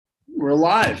We're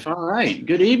live. All right.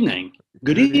 Good evening.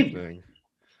 Good Good evening. evening.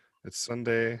 It's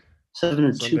Sunday,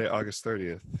 7:02. Sunday, August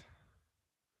 30th.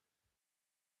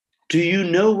 Do you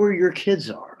know where your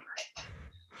kids are?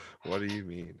 What do you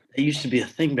mean? It used to be a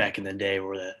thing back in the day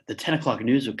where the 10 o'clock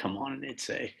news would come on and it'd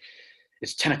say,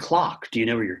 it's 10 o'clock. Do you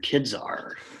know where your kids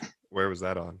are? Where was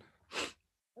that on?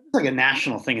 It's like a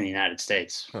national thing in the United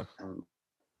States. Huh.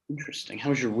 Interesting. How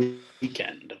was your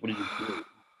weekend? What did you do?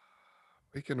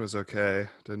 Weekend was okay.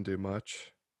 Didn't do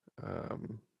much.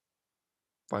 Um,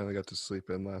 Finally got to sleep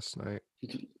in last night.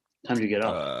 Time to get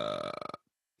up. Uh,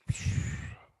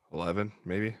 11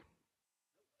 maybe.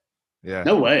 Yeah,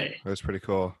 No way. it was pretty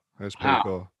cool. It was pretty Wow.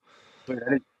 cool.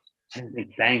 I didn't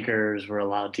think bankers were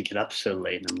allowed to get up so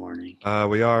late in the morning.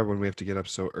 We are when we have to get up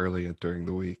so early during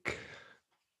the week.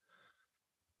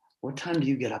 What time do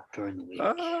you get up during the week?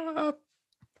 Uh,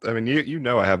 I mean, you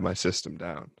know I have my system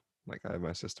down. Like I have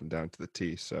my system down to the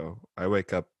T. So I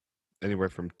wake up anywhere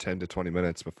from 10 to 20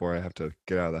 minutes before I have to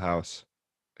get out of the house,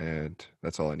 and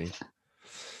that's all I need.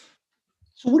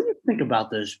 So what do you think about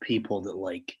those people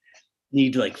that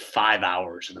need like 5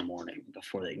 hours in the morning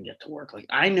before they can get to work? Like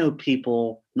I know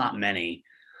people, not many,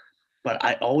 but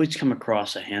I always come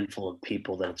across a handful of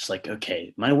people that it's like,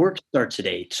 okay, my work starts at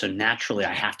 8, so naturally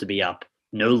I have to be up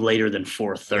no later than I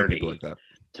know people like 4:30 that.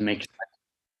 to make sure I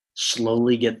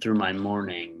slowly get through my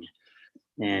morning.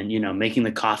 And making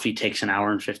the coffee takes an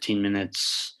hour and 15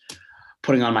 minutes.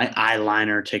 Putting on my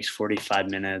eyeliner takes 45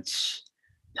 minutes.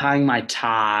 Tying my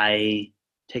tie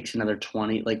takes another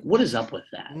 20. Like, what is up with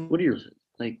that? Mm, What are your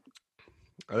like?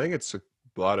 I think it's a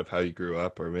lot of how you grew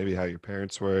up, or maybe how your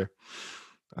parents were.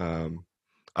 Um,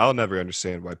 I'll never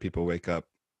understand why people wake up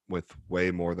with way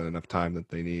more than enough time that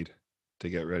they need to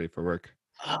get ready for work.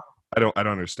 Oh, I don't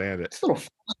understand it. it's a little.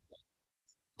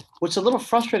 What's a little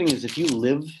frustrating is if you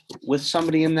live with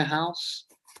somebody in the house,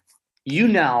 you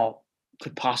now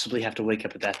could possibly have to wake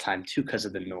up at that time too because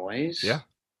of the Yeah, noise.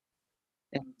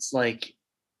 And it's like,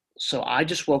 so I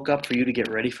just woke up for you to get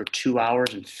ready for 2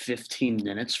 hours and 15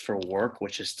 minutes for work,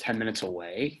 which is 10 minutes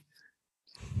away.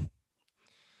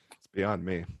 it's beyond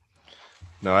me.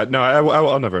 No,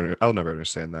 I'll never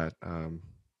understand that.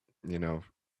 You know,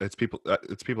 it's people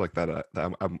like that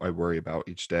that I worry about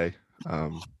each day.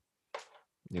 Um,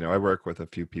 I work with a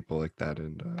few people like that,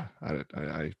 and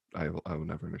I will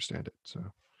never understand it. So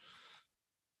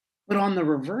But on the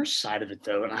reverse side of it,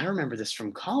 though, and I remember this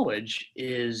from college,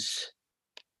 is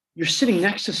you're sitting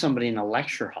next to somebody in a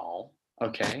lecture hall,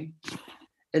 okay,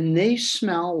 and they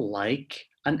smell like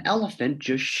an elephant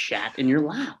just shat in your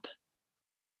lap.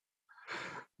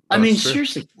 I no, mean, it's true.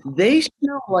 seriously, they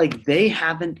smell like they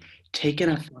haven't taken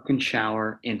a fucking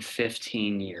shower in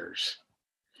 15 years.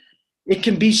 It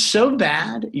can be so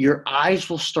bad, your eyes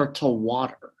will start to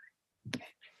water.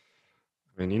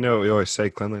 I mean, we always say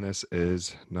cleanliness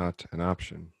is not an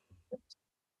option.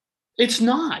 It's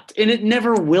not, and it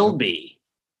never will Nope. be.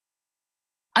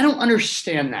 I don't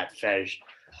understand that, Fej.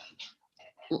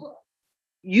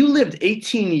 You lived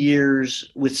 18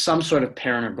 years with some sort of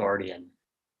parent or guardian.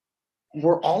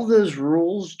 Were all those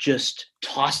rules just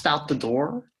tossed out the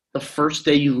door the first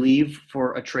day you leave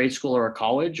for a trade school or a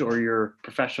college or your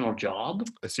professional job?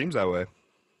 It seems that way.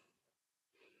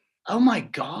 Oh my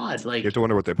God. You have Like, to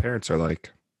wonder what their parents are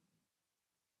like.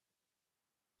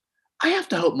 I have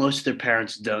to hope most of their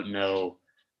parents don't know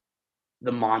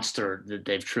the monster that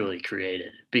they've truly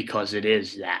created because it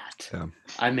is that. Yeah.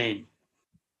 I mean,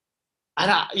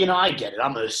 I get it.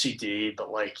 I'm OCD,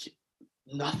 but like,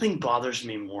 nothing bothers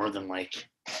me more than like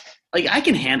I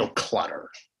can handle clutter.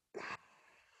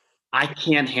 I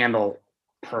can't handle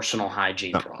personal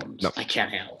hygiene No, problems. no, I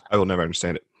can't handle that. I will never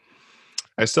understand it.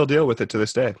 I still deal with it to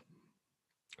this day.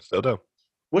 Still do.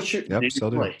 What's your Yep, dude,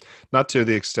 still do. really? Not to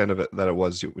the extent of it that it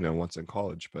was, once in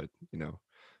college, but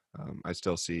I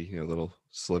still see, little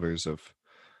slivers of,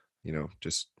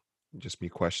 just me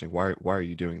questioning why are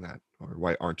you doing that, or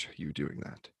why aren't you doing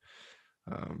that?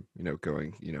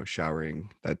 Going, showering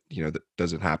that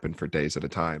doesn't happen for days at a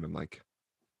time. I'm like,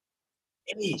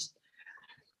 It is.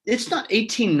 It's not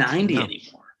 1890 no,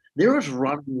 anymore. There was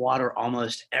running water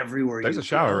almost everywhere there's a you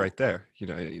shower go. right there.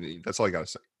 That's all I gotta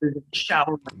say. There's a shower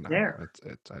right No, there.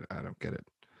 I don't get it.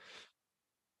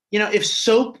 If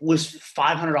soap was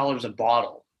 $500 a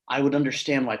bottle, I would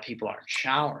understand why people aren't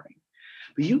showering.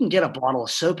 But you can get a bottle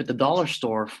of soap at the dollar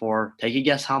store for, take a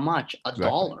guess how much? A Exactly.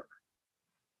 dollar.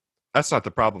 That's not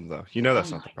the problem, though. Oh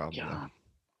That's not the my problem, though. God.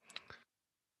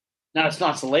 No, it's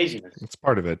not. It's the laziness. It's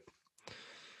part of it.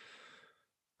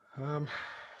 Um,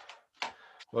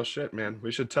 well, shit, man.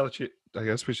 We should tell you. I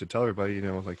guess we should tell everybody,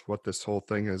 like what this whole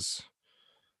thing is.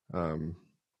 Um,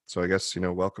 so I guess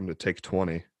welcome to Take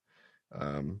 20.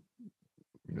 Um,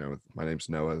 My name's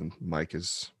Noah, and Mike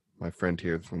is my friend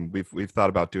here. We've thought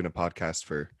about doing a podcast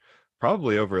for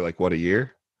probably over like what, a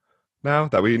year now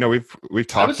that we've I would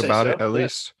talked say about it so. at Yeah.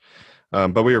 least.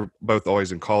 But we were both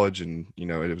always in college, and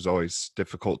it was always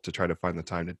difficult to try to find the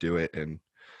time to do it. And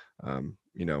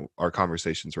our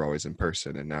conversations were always in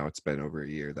person, and now it's been over a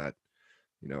year that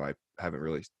I haven't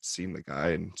really seen the guy,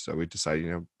 and so we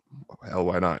decided, hell,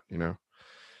 why not?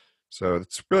 So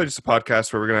it's really just a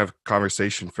podcast where we're gonna have a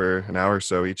conversation for an hour or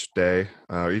so each day,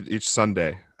 each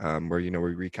Sunday, where we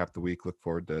recap the week, look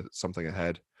forward to something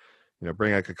ahead,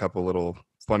 bring like a couple little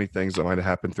funny things that might have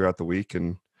happened throughout the week,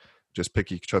 and just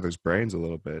pick each other's brains a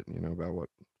little bit, about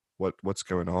what's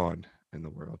going on in the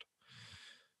world.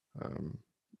 Um,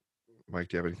 Mike,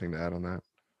 do you have anything to add on that?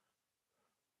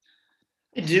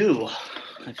 I do.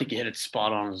 I think you hit it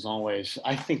spot on as always.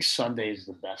 I think Sunday is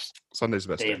the best Sunday's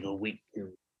the best day day. of the week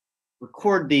to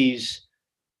record these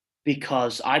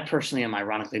because I personally am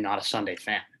ironically not a Sunday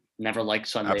fan. Never liked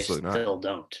Sundays, Absolutely not. still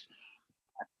don't.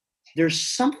 There's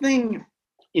something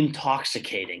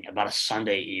intoxicating about a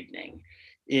Sunday evening.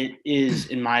 It is,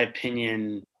 in my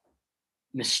opinion,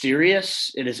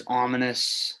 mysterious, it is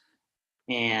ominous,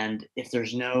 and if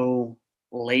there's no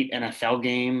late NFL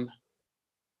game,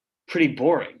 pretty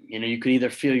boring. You could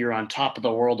either feel you're on top of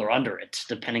the world or under it,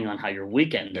 depending on how your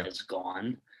weekend Yeah. has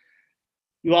gone.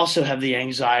 You also have the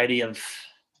anxiety of,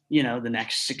 the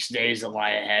next 6 days that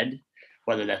lie ahead,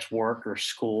 whether that's work or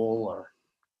school, or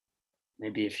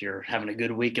maybe if you're having a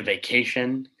good week of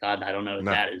vacation. God, I don't know what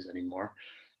No. that is anymore.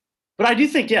 But I do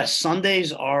think, yes,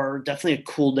 Sundays are definitely a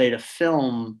cool day to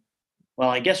film. Well,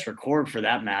 I guess record for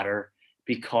that matter,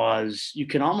 because you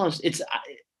can almost,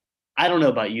 I don't know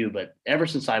about you, but ever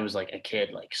since I was like a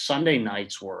kid, like Sunday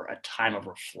nights were a time of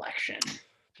reflection.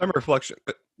 Time of reflection.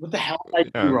 What the hell did I do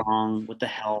Yeah. wrong? What the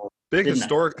hell Big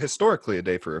didn't I? historically a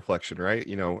day for reflection, right?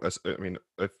 I mean,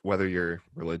 if whether you're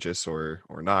religious or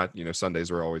not,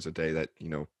 Sundays were always a day that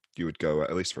you would go,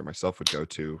 at least for myself, would go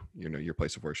to your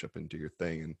place of worship and do your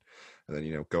thing, and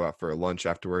then go out for a lunch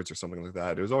afterwards or something like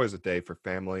that. It was always a day for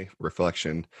family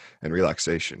reflection and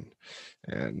relaxation.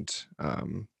 And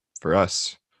for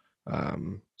us,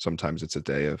 sometimes it's a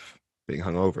day of being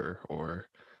hungover, or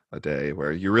a day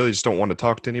where you really just don't want to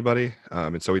talk to anybody.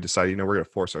 And so we decided, we're going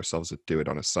to force ourselves to do it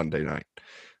on a Sunday night,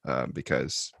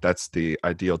 because that's the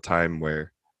ideal time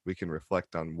where we can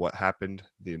reflect on what happened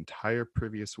the entire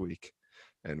previous week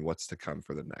and what's to come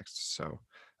for the next. So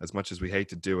as much as we hate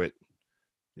to do it,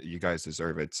 you guys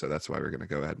deserve it. So that's why we're going to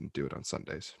go ahead and do it on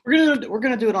Sundays. We're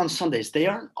gonna do it on Sundays. They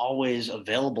aren't always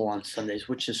available on Sundays,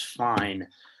 which is fine.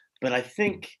 But I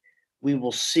think we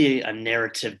will see a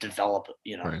narrative develop,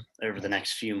 Right. over the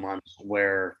next few months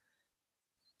where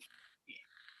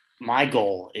my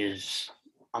goal is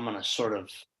I'm gonna sort of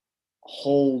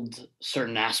hold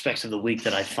certain aspects of the week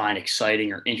that I find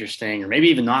exciting or interesting or maybe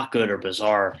even not good or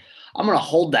bizarre. I'm going to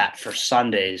hold that for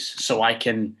Sundays so I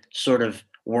can sort of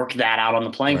work that out on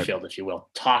the playing Right. field, if you will,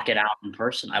 talk it out in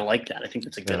person. I like that. I think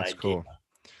that's a Yeah, good that's idea.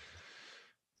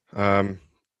 cool.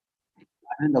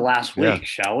 In the last Yeah, week,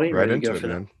 shall we? right Ready to into go it, for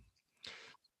that? man.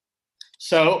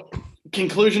 So,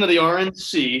 conclusion of the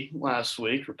RNC last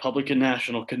week, Republican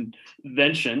National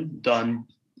Convention done,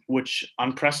 which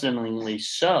unprecedentedly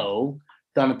so,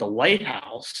 done at the White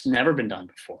House, never been done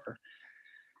before.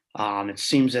 It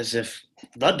seems as if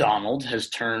the Donald has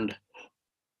turned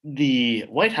the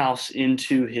White House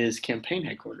into his campaign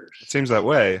headquarters. It seems that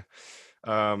way.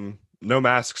 No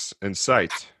masks in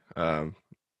sight. How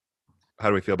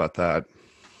do we feel about that?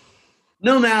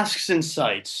 No masks in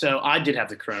sight. So I did have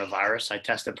the coronavirus. I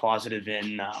tested positive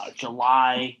in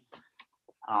July.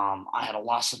 I had a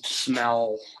loss of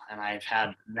smell, and I've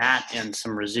had that and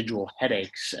some residual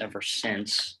headaches ever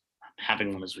since. I'm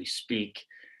having one as we speak,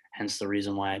 hence the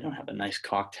reason why I don't have a nice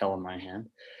cocktail in my hand.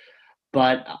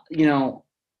 But,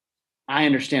 I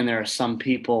understand there are some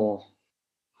people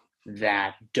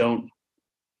that don't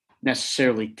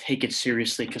necessarily take it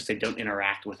seriously because they don't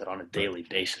interact with it on a daily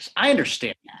basis. I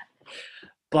understand that.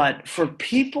 But for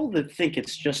people that think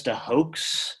it's just a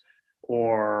hoax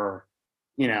or,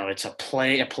 it's a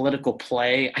play, a political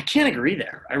play, I can't agree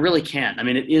there. I really can't. I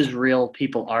mean, it is real.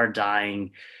 People are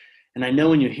dying. And I know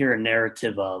when you hear a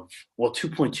narrative of, well,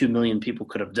 2.2 million people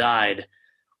could have died,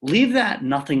 leave that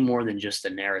nothing more than just a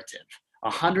narrative.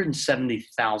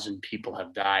 170,000 people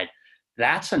have died.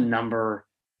 That's a number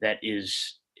that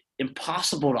is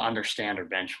impossible to understand or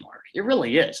benchmark. It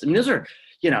really is. I mean, those are,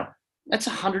 that's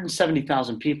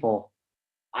 170,000 people.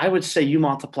 I would say you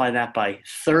multiply that by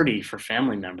 30 for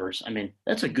family members. I mean,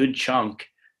 that's a good chunk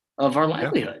of our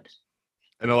livelihood.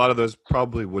 And a lot of those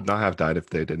probably would not have died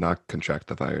if they did not contract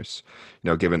the virus.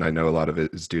 Given I know a lot of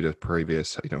it is due to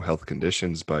previous, health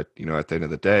conditions, but at the end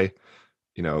of the day,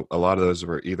 a lot of those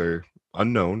were either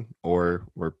unknown or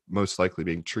were most likely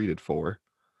being treated for.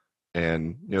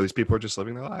 And, these people are just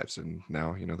living their lives. And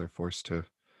now, they're forced to,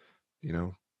 you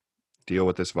know, deal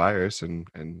with this virus. And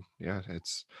yeah,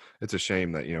 it's a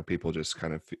shame that, people just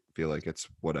kind of feel like it's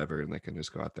whatever and they can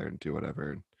just go out there and do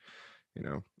whatever. And,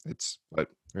 but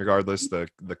regardless, the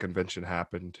convention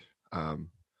happened. What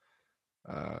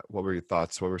were your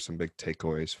thoughts? What were some big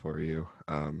takeaways for you,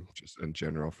 just in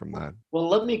general from that? Well,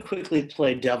 let me quickly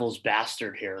play devil's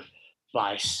bastard here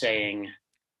by saying,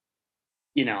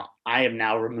 I am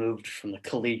now removed from the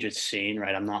collegiate scene,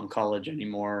 right? I'm not in college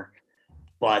anymore,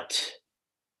 but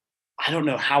I don't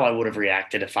know how I would have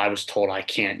reacted if I was told I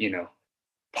can't,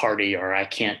 party or I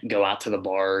can't go out to the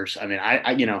bars. I mean,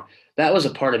 that was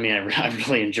a part of me I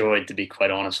really enjoyed, to be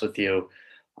quite honest with you.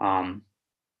 Um,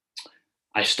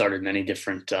 I started many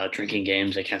different drinking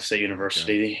games at Kent State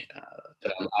University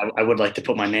that I would like to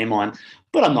put my name on,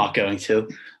 but I'm not going to.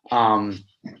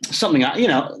 Something I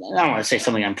don't want to say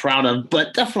something I'm proud of,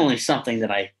 but definitely something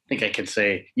that I think I can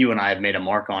say you and I have made a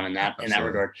mark on in that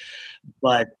regard.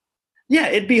 But yeah,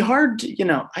 it'd be hard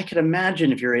to, I could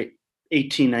imagine if you're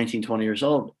 18, 19, 20 years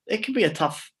old, it could be a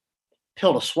tough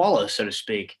pill to swallow, so to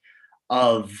speak,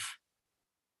 of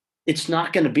it's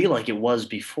not going to be like it was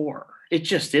before. It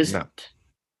just isn't.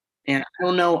 No. And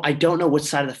I don't know which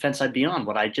side of the fence I'd be on.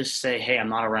 Would I just say, hey, I'm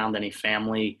not around any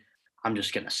family, I'm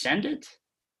just going to send it?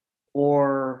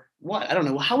 Or what? I don't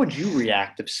know. How would you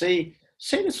react if say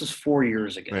this was 4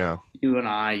 years ago? Yeah. You and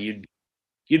I,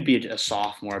 you'd be a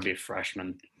sophomore, I'd be a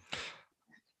freshman.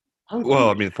 Well,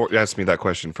 I mean, you asked me that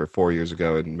question for 4 years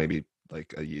ago, and maybe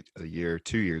like a year,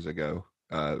 2 years ago.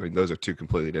 I mean, those are two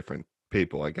completely different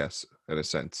people, I guess, in a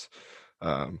sense.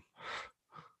 Well,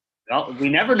 we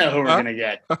never know who we're going to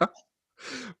get.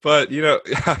 But that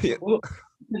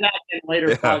in later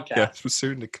podcasts.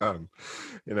 Soon to come.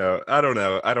 I don't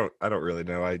know. I don't really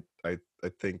know. I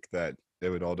think that it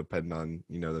would all depend on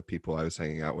the people I was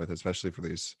hanging out with, especially for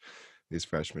these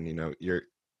freshmen. You're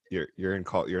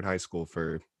in high school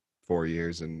for 4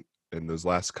 years, and in those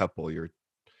last couple,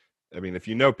 I mean, if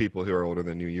people who are older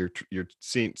than you, you're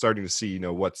starting to see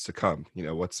what's to come.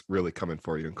 What's really coming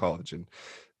for you in college, and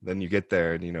then you get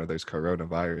there, and there's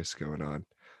coronavirus going on.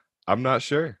 I'm not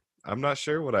sure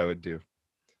what I would do.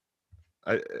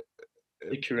 I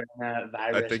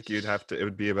think you'd have to. It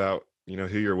would be about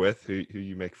who you're with, who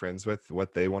you make friends with,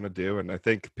 what they want to do, and I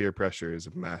think peer pressure is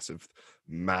a massive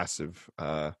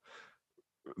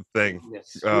thing.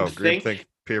 Yes. Groupthink,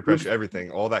 peer pressure, everything,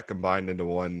 all that combined into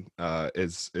one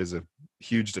is a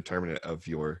huge determinant of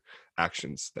your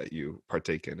actions that you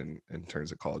partake in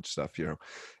terms of college stuff.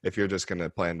 If you're just going to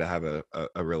plan to have a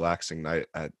relaxing night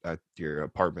at your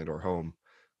apartment or home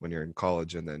when you're in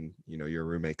college, and then your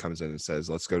roommate comes in and says,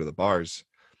 let's go to the bars,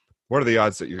 what are the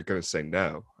odds that you're going to say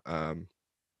no?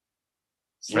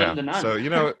 Slim to none. So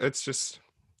it's just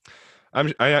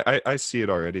I see it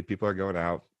already. People are going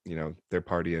out, they're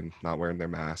partying, not wearing their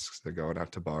masks, they're going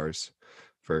out to bars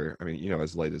for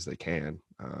as late as they can.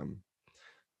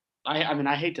 I mean,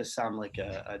 I hate to sound like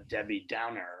a Debbie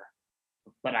Downer,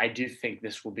 but I do think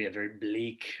this will be a very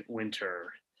bleak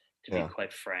winter, to be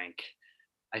quite frank.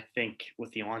 I think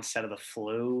with the onset of the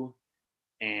flu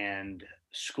and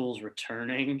schools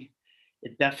returning,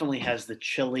 it definitely has the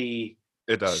chili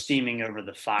steaming over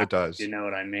the fire. It does. You know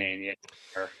what I mean?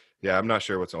 Yeah, I'm not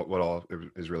sure what all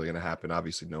is really going to happen.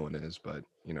 Obviously, no one is, but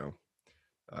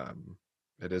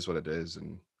it is what it is,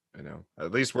 and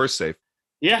at least we're safe.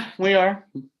 Yeah, we are.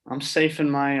 I'm safe in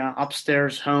my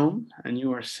upstairs home, and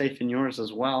you are safe in yours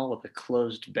as well with a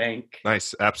closed bank.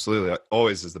 Nice, absolutely.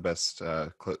 Always is the best.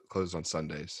 Closed on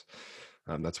Sundays.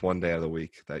 That's one day out of the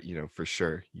week that for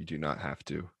sure you do not have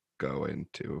to go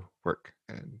into work,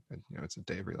 and it's a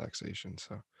day of relaxation.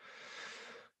 So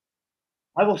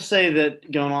I will say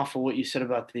that, going off of what you said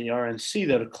about the RNC,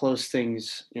 though, to close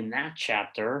things in that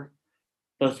chapter,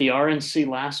 both the RNC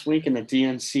last week and the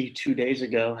DNC 2 days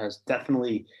ago has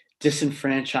definitely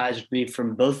disenfranchised me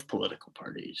from both political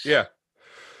parties. Yeah,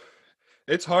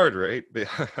 it's hard, right?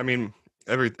 I mean,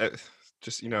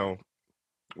 just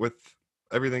with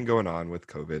everything going on with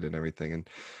COVID and everything, and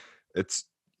it's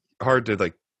hard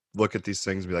to look at these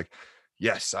things and be like,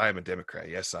 yes, I am a Democrat,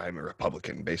 yes, I am a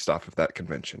Republican, based off of that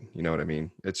convention. You know what I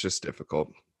mean? It's just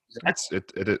difficult.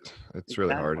 Exactly. It's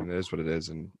really hard, and it is what it is,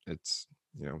 and it's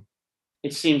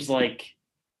It seems like,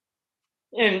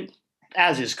 and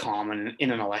as is common in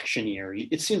an election year,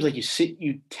 it seems like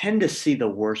you tend to see the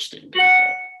worst in people.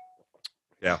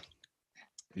 Yeah.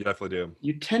 You definitely do.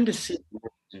 You tend to see the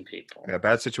worst in Yeah, people.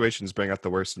 bad situations bring out the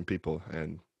worst in people,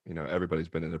 and everybody's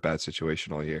been in a bad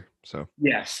situation all year. So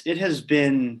Yes, it has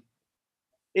been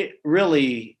it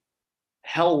really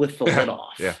hell with the yeah, lid yeah,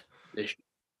 off. This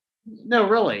No,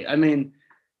 really. I mean,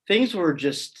 things were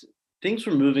just things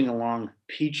were moving along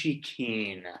peachy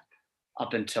keen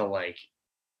up until like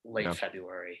late yeah.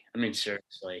 February. I mean,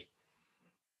 seriously,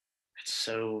 it's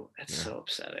Yeah. so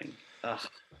upsetting. Ugh.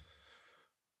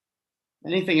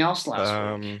 Anything else last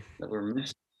week Um, that we're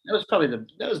missing? That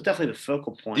was definitely the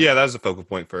focal point. yeah, that was the focal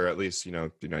point for at least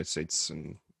the United States,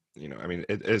 and I mean,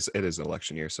 it is an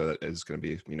election year, so that is going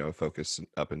to be a focus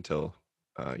up until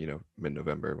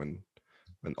mid-November when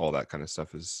all that kind of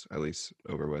stuff is at least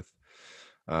over with.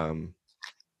 Um,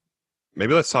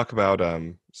 maybe let's talk about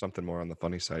something more on the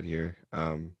funny side here.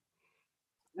 Yeah.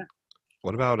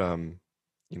 What about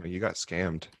you got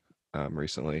scammed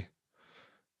recently?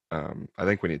 I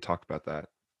think we need to talk about that.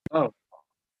 Oh,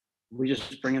 we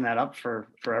just bringing that up for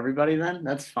everybody then?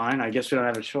 That's fine. I guess we don't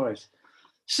have a choice.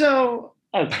 So,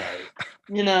 okay,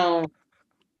 you know,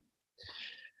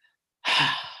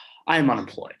 I am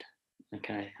unemployed.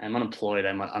 Okay, I'm unemployed.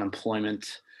 I'm on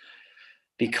unemployment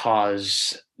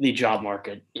because the job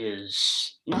market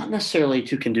is not necessarily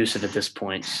too conducive at this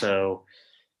point. So,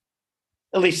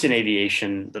 at least in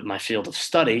aviation, my field of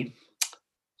study.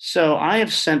 So, I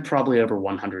have sent probably over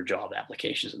 100 job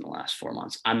applications in the last 4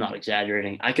 months. I'm not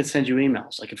exaggerating. I could send you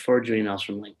emails. I could forward you emails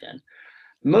from LinkedIn.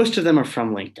 Most of them are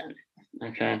from LinkedIn.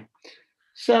 Okay.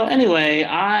 So, anyway,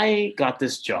 I got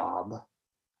this job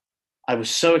I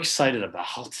was so excited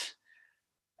about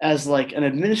as like an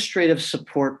administrative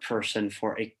support person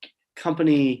for a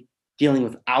company dealing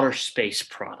with outer space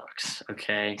products.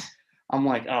 Okay. I'm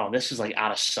like, oh, this is like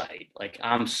out of sight. Like,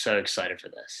 I'm so excited for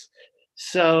this.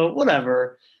 So,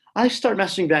 whatever. I start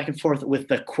messaging back and forth with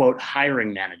the quote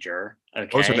hiring manager.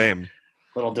 What was her Okay. name?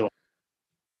 Little do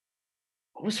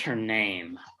What was her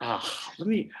name? Let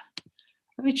me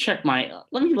check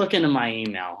let me look into my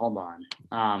email. Hold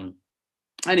on.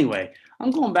 Anyway, I'm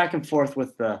going back and forth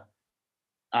with the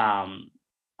um,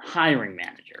 hiring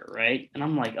manager, right? And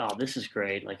I'm like, oh, this is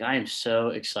great. Like, I am so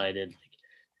excited.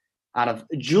 Out of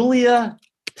Julia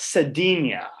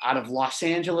Sedina, out of Los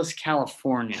Angeles,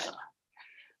 California.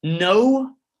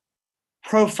 No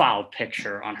profile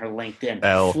picture on her LinkedIn.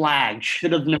 L. Flag,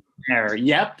 should have known there.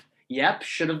 Yep,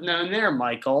 should have known there,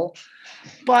 Michael.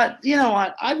 But you know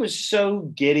what? I was so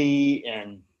giddy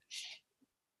and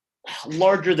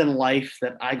larger than life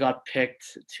that I got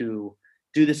picked to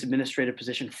do this administrative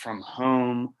position from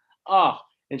home. Oh,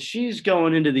 and she's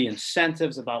going into the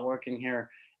incentives about working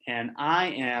here, and I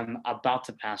am about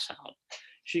to pass out.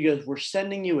 She goes, "We're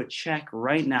sending you a check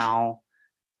right now."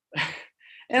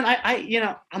 And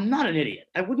I'm not an idiot.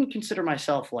 I wouldn't consider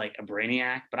myself like a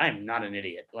brainiac, but I am not an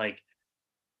idiot. Like,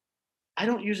 I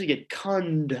don't usually get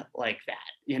cunned like that.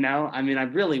 I mean, I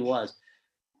really was.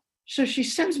 So she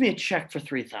sends me a check for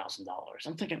 $3,000.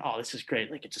 I'm thinking, oh, this is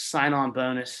great. Like, it's a sign on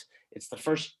bonus. It's the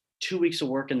first 2 weeks of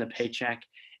work in the paycheck.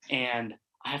 And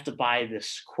I have to buy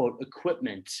this quote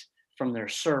equipment from their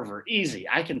server. Easy.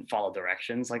 I can follow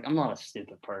directions. Like, I'm not a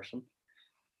stupid person.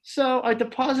 So I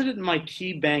deposit it in my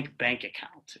Key bank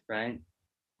account, right?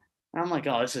 And I'm like,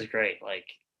 oh, this is great. Like,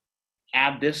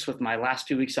 add this with my last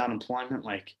 2 weeks unemployment.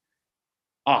 Like,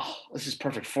 oh, this is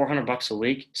perfect. $400 a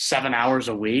week, 7 hours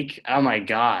a week. Oh my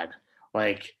God.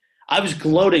 Like, I was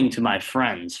gloating to my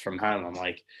friends from home. I'm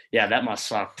like, yeah, that must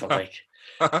suck to like,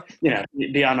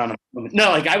 be on unemployment. No,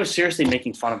 like I was seriously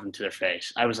making fun of them to their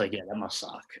face. I was like, yeah, that must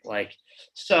suck. Like,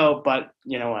 so, but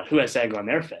you know what? Who has egg on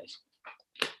their face?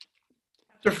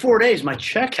 After 4 days, my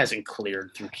check hasn't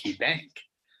cleared through Key Bank.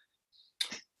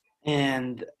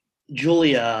 And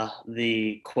Julia,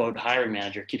 the quote hiring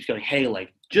manager, keeps going, hey,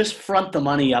 like, just front the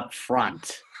money up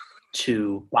front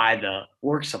to buy the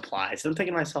work supplies. I'm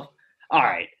thinking to myself, all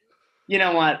right, you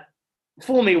know what?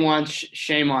 Fool me once,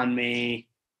 shame on me.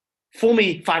 Fool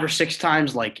me 5 or 6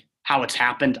 times, like how it's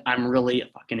happened. I'm really a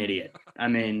fucking idiot. I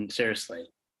mean, seriously.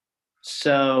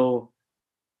 So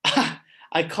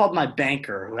I called my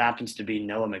banker, who happens to be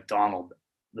Noah McDonald,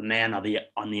 the man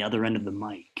on the other end of the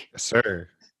mic. Yes, sir.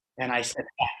 And I said,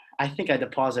 I think I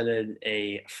deposited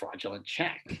a fraudulent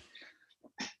check.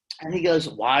 And he goes,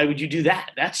 why would you do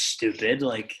that? That's stupid.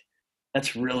 Like,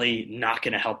 that's really not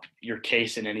going to help your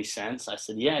case in any sense. I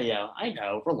said, yeah, I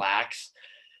know. Relax.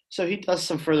 So he does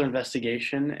some further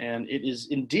investigation, and it is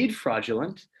indeed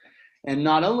fraudulent. And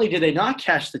not only did they not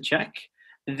cash the check,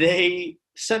 they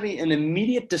sent me an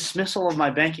immediate dismissal of my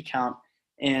bank account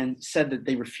and said that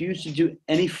they refused to do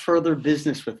any further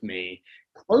business with me,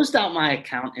 closed out my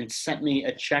account, and sent me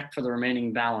a check for the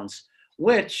remaining balance,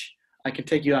 which I could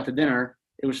take you out to dinner.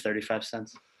 It was 35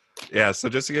 cents. Yeah, so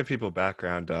just to give people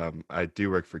background, I do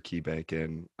work for KeyBank,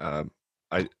 and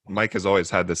I Mike has always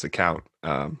had this account,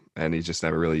 and he just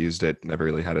never really used it, never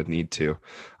really had a need to.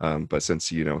 But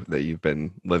since you know that you've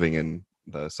been living in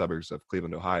the suburbs of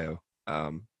Cleveland, Ohio,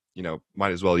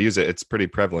 might as well use it. It's pretty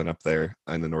prevalent up there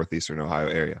in the northeastern Ohio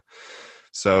area.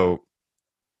 So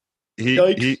he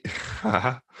Yikes. he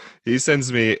he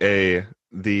sends me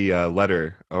the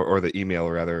letter or the email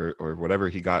rather or whatever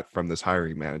he got from this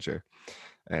hiring manager,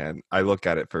 and I look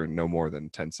at it for no more than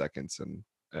 10 seconds, and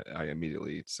I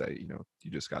immediately say, you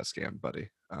just got scammed, buddy.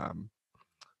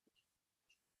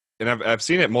 And I've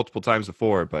seen it multiple times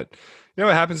before, but it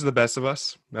happens to the best of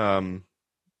us.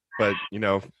 But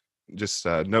just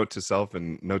note to self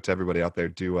and note to everybody out there: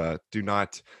 do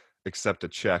not accept a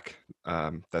check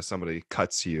that somebody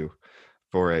cuts you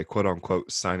for a quote unquote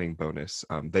signing bonus.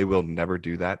 They will never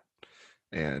do that,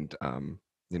 and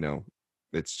you know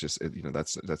it's just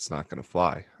that's not going to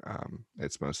fly.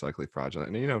 It's most likely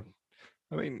fraudulent, and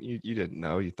I mean, you didn't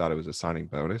know. You thought it was a signing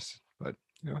bonus, but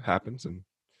it happens, and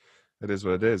it is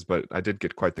what it is. But I did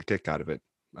get quite the kick out of it,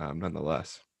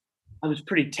 nonetheless. I was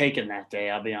pretty taken that day.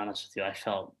 I'll be honest with you. I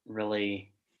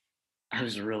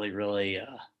was really, really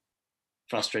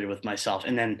frustrated with myself.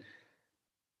 And then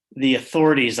the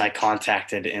authorities I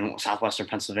contacted in southwestern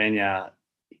Pennsylvania,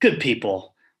 good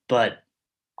people, but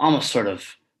almost sort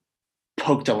of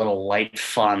poked a little light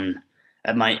fun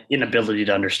at my inability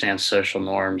to understand social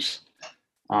norms.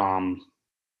 Um,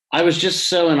 I was just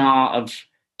so in awe of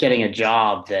getting a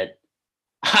job that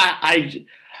I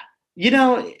you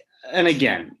know, and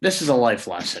again, this is a life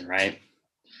lesson, right?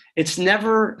 It's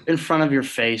never in front of your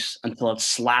face until it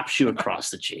slaps you across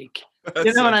the cheek. You That's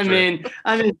know so what I true. mean?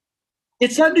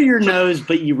 It's under your nose,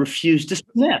 but you refuse to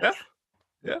sniff. Yeah,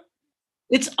 yeah,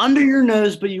 It's under your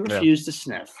nose, but you yeah. refuse to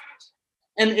sniff.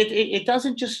 And it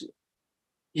doesn't just,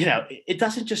 it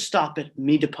doesn't just stop at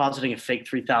me depositing a fake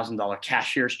 $3,000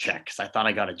 cashier's check because I thought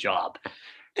I got a job.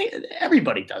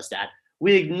 Everybody does that.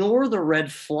 We ignore the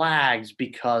red flags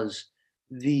because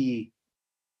the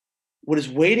what is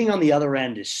waiting on the other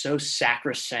end is so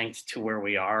sacrosanct to where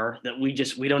we are that we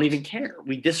don't even care.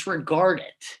 We disregard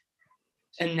it.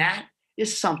 And that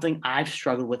is something I've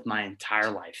struggled with my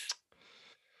entire life.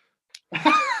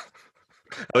 At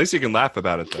least you can laugh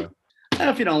about it, though.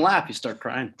 If you don't laugh, you start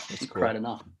crying. That's You cool. cried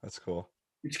enough. That's cool.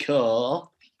 It's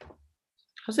cool.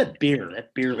 How's that beer?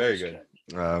 That beer Very looks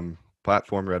good.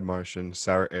 Platform Red Martian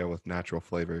sour ale with natural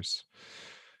flavors.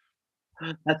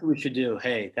 That's what we should do.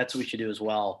 Hey, that's what we should do as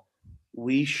well.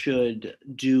 We should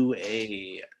do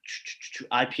a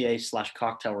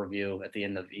IPA/cocktail review at the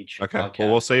end of each Okay. podcast.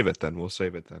 Well, we'll save it then. We'll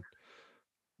save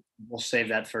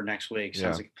that for next week.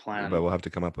 Sounds like a plan. But we'll have to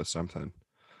come up with something.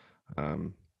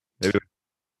 Maybe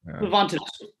Move on to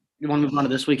this. You want to move on to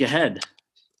this week ahead?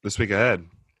 this week ahead.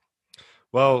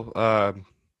 Well, I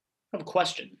have a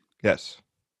question. yes.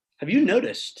 Have you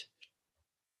noticed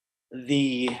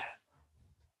the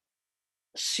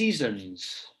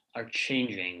seasons are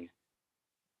changing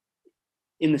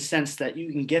in the sense that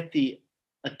you can get the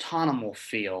autumnal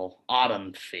feel,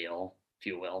 autumn feel, if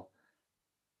you will,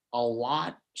 a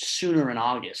lot sooner in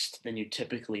August than you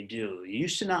typically do. You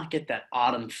used to not get that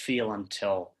autumn feel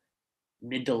until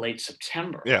mid to late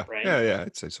September, Yeah. right? Yeah.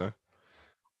 I'd say so.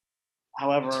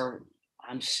 However,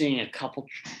 I'm seeing a couple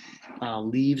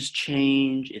leaves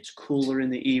change. It's cooler in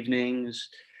the evenings.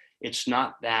 It's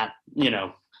not that,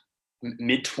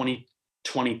 mid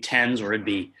 2010s where it'd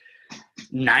be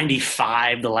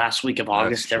 95 the last week of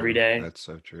August every day. That's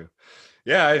so true.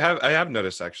 Yeah, I have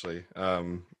noticed actually.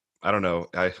 I don't know.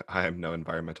 I am no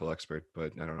environmental expert,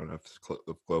 but I don't know if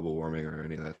global warming or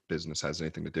any of that business has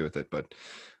anything to do with it. But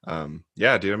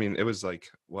yeah, dude. I mean, it was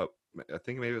like I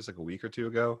think maybe it was like a week or two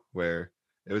ago where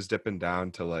it was dipping down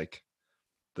to like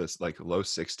this like low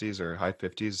 60s or high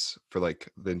 50s for like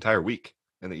the entire week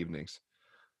in the evenings.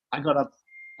 I got up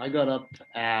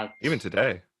at Even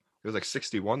today, it was like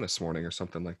 61 this morning or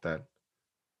something like that.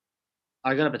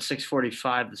 I got up at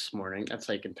 6:45 this morning. That's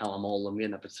how you can tell I'm old. I'm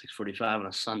getting up at 6:45 on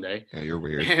a Sunday. Yeah, you're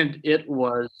weird. And it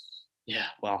was,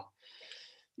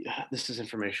 this is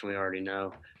information we already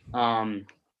know.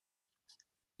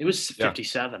 It was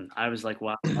 57. I was like,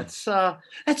 wow, that's sad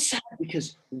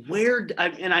because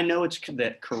and I know it's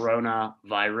the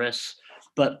coronavirus,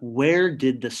 but where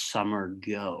did the summer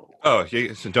go? Oh,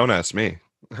 so don't ask me.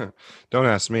 Don't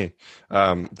ask me.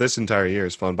 This entire year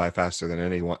has flown by faster than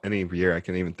any year I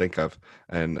can even think of,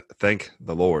 and thank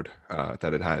the Lord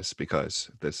that it has,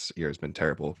 because this year has been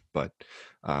terrible. But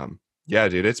yeah,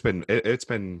 dude, it's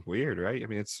been weird, right? I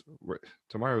mean,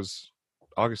 tomorrow's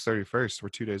August 31st. We're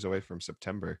 2 days away from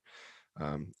September.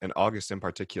 And August in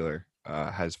particular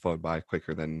has flown by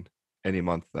quicker than any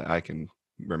month that I can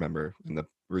remember in the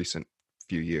recent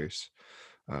few years.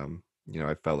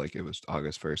 I felt like it was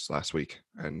August 1st last week,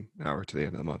 and now we're to the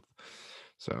end of the month.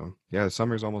 So yeah, the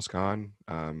summer's almost gone.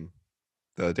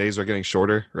 The days are getting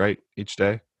shorter, right? Each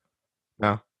day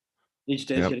now. Each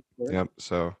day's Yep. getting shorter. Yep.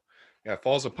 So yeah,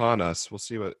 fall's upon us. We'll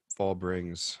see what fall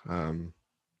brings.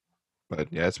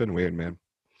 But yeah, it's been weird, man.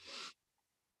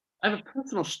 I have a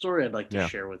personal story I'd like to Yeah.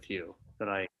 share with you that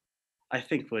I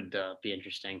think would be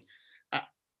interesting. I,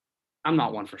 I'm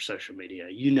not one for social media.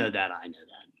 You know that. I know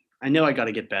that. I know I got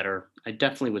to get better. I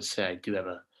definitely would say I do have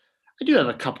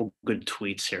a couple good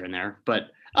tweets here and there,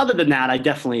 but other than that, I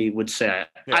definitely would say I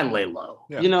Yeah. lay low.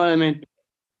 Yeah. You know what I mean?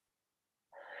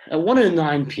 At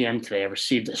 1:09 p.m. today, I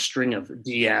received a string of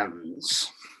DMs,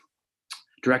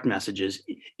 direct messages,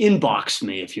 inbox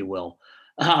me, if you will,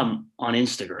 on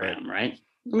Instagram. Right?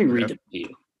 Let me read Okay. them to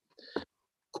you.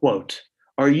 Quote: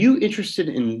 Are you interested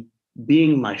in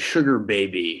being my sugar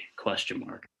baby? Question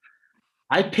mark.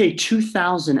 I pay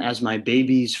 2,000 as my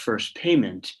baby's first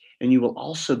payment, and you will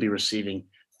also be receiving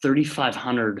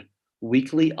 3,500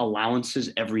 weekly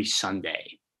allowances every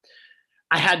Sunday.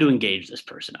 I had to engage this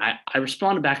person. I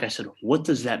responded back. I said, "What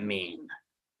does that mean?"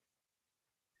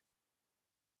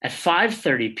 At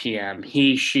 5:30 p.m.,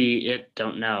 he, she, it,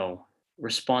 don't know,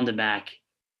 responded back,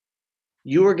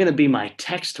 "You are going to be my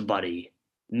text buddy.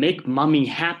 Make mommy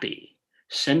happy.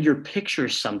 Send your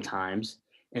pictures sometimes,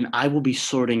 and I will be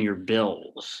sorting your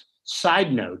bills.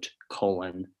 Side note,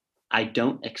 colon, I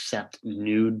don't accept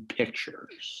nude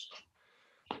pictures."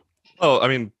 Well, I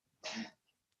mean,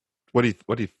 what do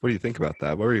you think about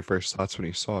that? What were your first thoughts when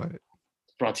you saw it?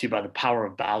 Brought to you by the power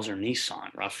of Bowser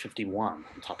Nissan, Route 51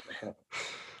 on top of the hill.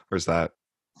 Where's that?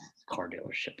 Car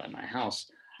dealership by my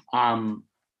house. Um,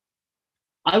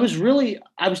 I was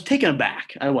taken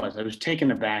aback. I was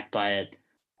taken aback by it.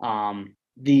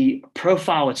 The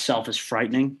profile itself is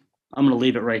frightening. I'm going to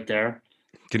leave it right there.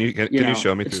 Can you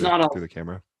show me It's through the not through all. the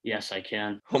camera? Yes, I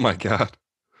can. Oh my God.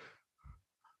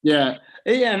 Yeah,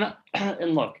 yeah,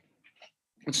 and look,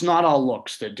 it's not all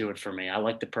looks that do it for me. I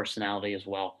like the personality as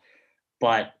well,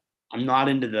 but I'm not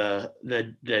into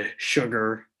the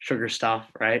sugar stuff,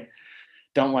 right?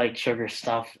 Don't like sugar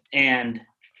stuff, and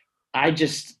I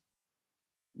just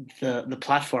the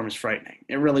platform is frightening.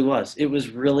 It really was. It was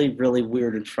really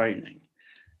weird and frightening.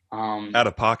 Um, Out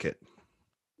of pocket.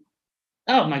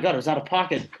 oh my god, it was out of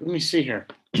pocket. Let me see here.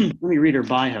 Let me read her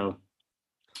bio.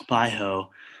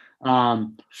 Bio.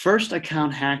 First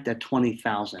account hacked at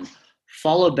 20,000.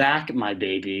 Follow back, my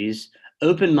babies.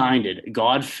 Open minded,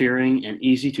 God fearing, and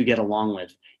easy to get along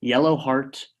with. Yellow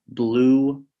heart,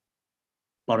 blue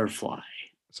butterfly.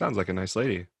 Sounds like a nice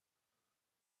lady.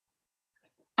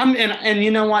 And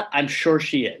you know what? I'm sure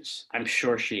she is. I'm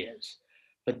sure she is.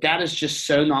 But that is just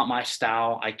so not my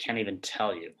style. I can't even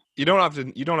tell you. You don't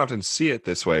often see it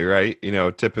this way, right?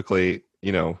 Typically,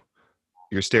 your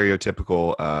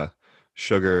stereotypical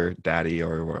sugar daddy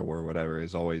or whatever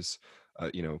is always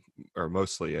or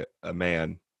mostly a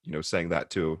man, saying that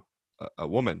to a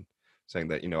woman, saying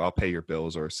that, I'll pay your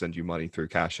bills or send you money through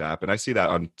Cash App. And I see that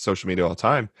on social media all the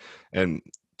time. And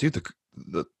dude,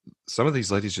 the some of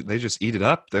these ladies, they just eat it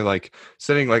up. They're like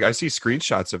sending, like, I see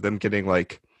screenshots of them getting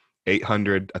like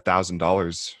 800,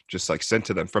 $1,000 just like sent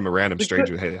to them from a random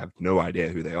stranger. They have no idea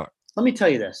who they are. Let me tell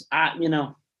you this.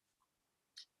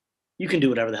 You can do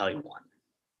whatever the hell you want.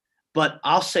 But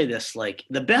I'll say this, like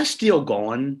the best deal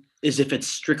going is if it's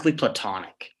strictly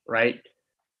platonic, right?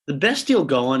 The best deal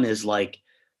going is like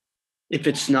if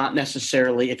it's not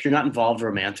necessarily if you're not involved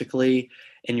romantically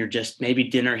and you're just maybe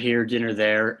dinner here, dinner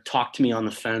there, talk to me on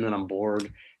the phone when I'm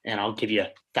bored and I'll give you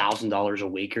 $1,000 a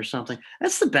week or something.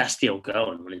 That's the best deal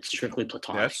going when it's strictly Yeah,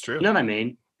 platonic. that's true. You know what I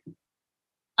mean?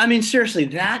 I mean, seriously,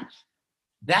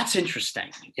 that's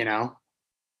interesting,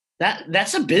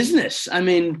 That's a business. I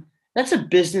mean, that's a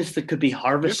business that could be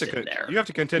harvested there. You have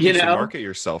to You continuously know? market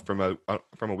yourself from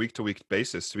a week to week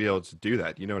basis to be able to do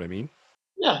that. You know what I mean?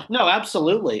 Yeah, no,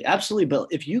 absolutely. Absolutely. But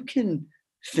if you can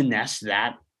finesse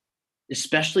that,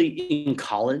 especially in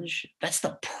college, that's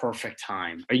the perfect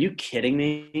time. Are you kidding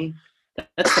me?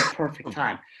 That's the perfect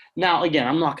time. Now, again,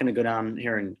 I'm not going to go down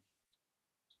here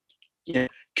and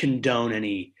condone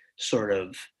any sort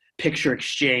of picture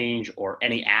exchange or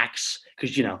any acts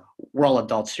because we're all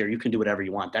adults here. You can do whatever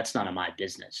you want. That's none of my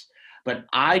business. But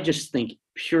I just think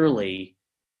purely,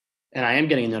 and I am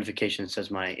getting a notification that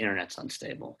says my internet's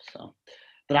unstable. So,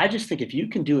 but I just think if you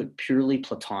can do it purely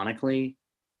platonically,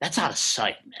 That's out of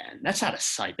sight, man. That's out of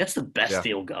sight. That's the best Yeah,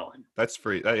 deal going. that's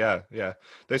free. Yeah, yeah.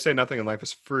 They say nothing in life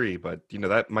is free, but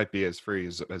that might be as free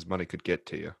as money could get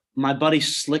to you. My buddy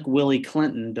Slick Willie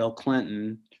Clinton, Bill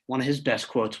Clinton, one of his best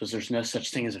quotes was, "There's no such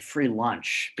thing as a free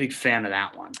lunch." Big fan of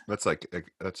that one. That's like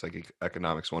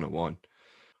economics 101.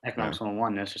 Yeah. Economics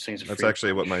 101, no such thing as a That's free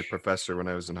actually what my lunch. professor when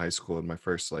I was in high school in my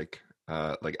first like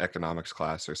economics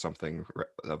class or something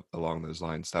along those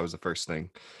lines. That was the first thing.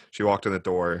 She walked in the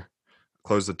door,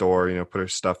 closed the door, put her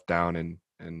stuff down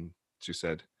and she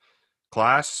said,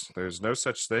 "Class, there's no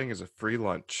such thing as a free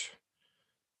lunch."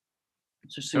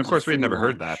 Such And thing of as a course we had free never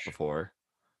heard that lunch. before.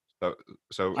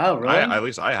 So Oh, I really? at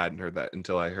least I hadn't heard that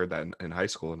until I heard that in high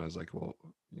school and I was like, well,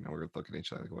 we were looking at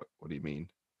each other like, what do you mean?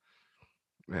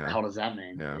 What the Yeah. hell does that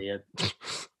mean, Yeah. idiot?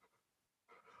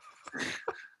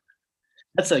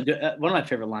 That's a good. One of my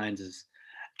favorite lines is,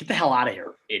 "Get the hell out of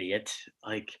here, idiot!"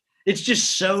 Like it's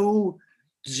just so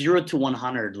 0 to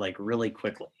 100, like really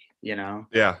quickly. You know,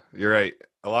 Yeah, you're right.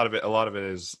 A lot of it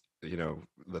is,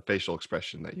 the facial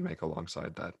expression that you make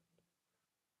alongside that.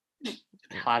 "Get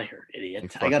the Yeah, hell out of here, you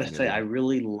idiot!" I gotta fucking say, I idiot.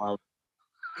 really love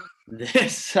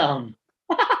this. I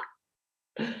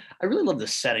really love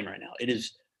this setting right now. It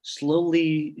is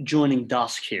slowly joining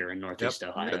dusk here in Yep, Northeast we're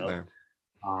getting Ohio. there.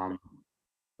 Um,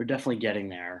 we're definitely getting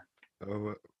there.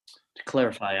 Oh, To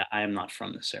clarify, I am not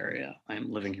from this area. I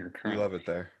am living here you love currently. it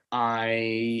there.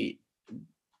 I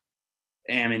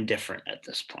am indifferent at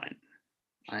this point.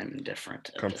 I am indifferent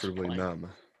at this Comfortably point.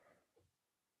 numb.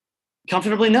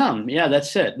 Comfortably numb. Yeah,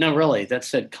 that's it. No, really,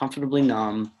 that's it. Comfortably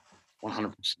numb,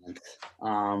 100%.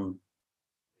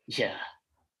 Yeah,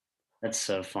 that's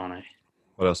so funny.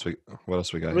 What else we got What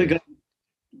do we here? got?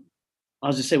 I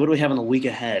was just say, what do we have in the week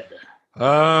ahead?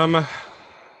 Um,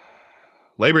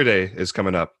 Labor Day is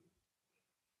coming up.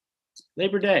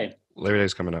 Labor Day. Labor Day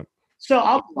is coming up. So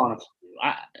I'll be honest with you.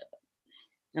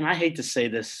 And I hate to say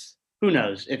this. Who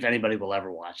knows if anybody will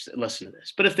ever listen to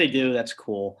this? But if they do, that's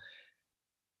cool.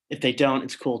 If they don't,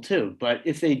 it's cool too. But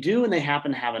if they do and they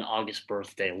happen to have an August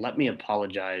birthday, let me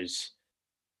apologize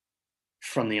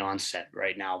from the onset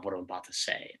right now of what I'm about to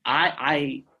say.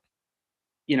 And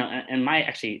my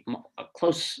actually a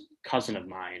close cousin of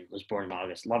mine was born in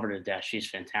August. Love her to death. She's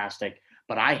fantastic,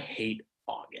 but I hate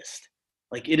August.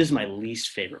 Like it is my least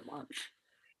favorite month.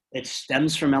 It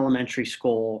stems from elementary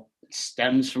school, it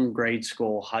stems from grade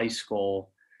school, high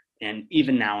school, and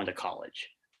even now into college.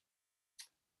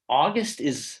 August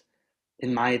is,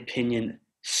 in my opinion,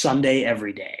 Sunday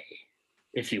every day,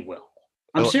 if you will.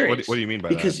 I'm What do serious you mean by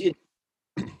that? because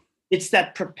it's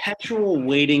that perpetual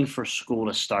waiting for school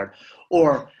to start,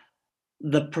 or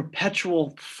the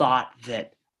perpetual thought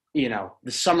that the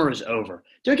summer is over.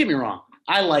 Don't get me wrong.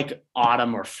 I like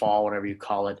autumn or fall, whatever you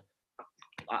call it.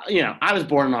 I was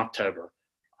born in October.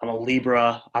 I'm a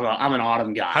Libra. I'm an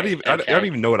autumn How do guy. you? I don't Okay.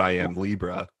 even know what I am.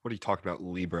 Libra. What are you talking about,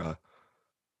 Libra?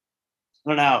 I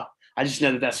don't know. I just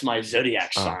know that that's my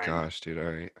zodiac Oh sign. gosh, dude. All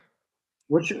right.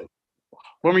 What's your?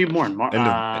 When were you born?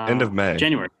 End of May.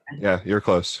 January. Yeah, you're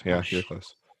close. Oh, Yeah, you're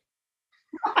close.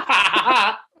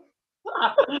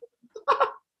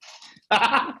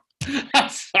 I'm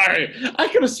sorry. I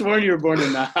could have sworn you were born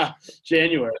in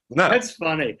January. No, That's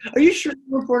funny. Are you sure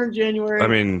you were born in I January?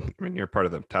 mean, you're part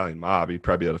of the Italian mob. You'd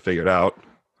probably be able to figure it out.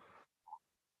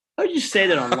 How would you say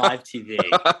that on live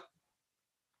TV,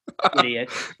 idiot?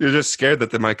 You're just scared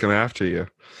that they might come after you.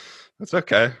 That's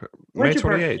okay. May When's your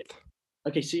birthday? 28th.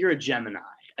 Okay, so you're a Gemini.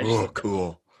 I just Oh, looked at.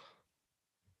 cool.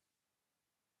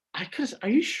 Are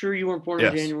you sure you weren't born in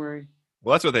Yes. January?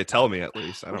 Well, that's what they tell me at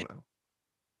least. I don't know.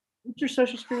 What's your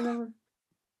social security number?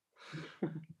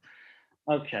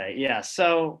 Okay, yeah.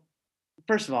 So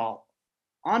first of all,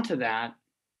 onto that,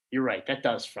 you're right. That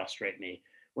does frustrate me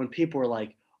when people are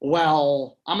like,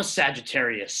 "Well, I'm a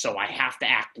Sagittarius, so I have to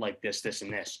act like this,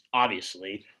 and this."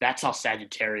 Obviously, that's how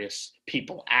Sagittarius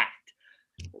people act.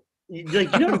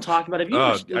 Like, you know what I'm talking about? Have you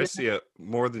Oh, ever? I see it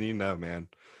more than you know, man.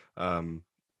 Um,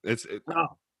 it's it,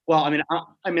 Oh, well, I mean,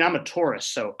 I'm a Taurus,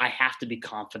 so I have to be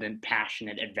confident,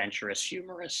 passionate, adventurous,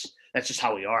 humorous. That's just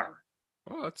how we are.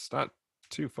 well, that's not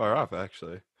too far off,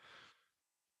 actually.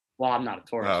 Well, I'm not a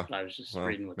Taurus, Oh, but I was just well,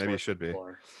 reading what maybe you Taurus should be.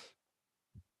 for.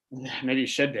 Maybe you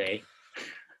should be.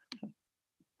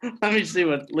 Let me see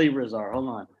what Libras are. Hold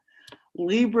on.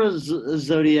 Libra's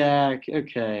zodiac.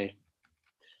 Okay.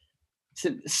 It's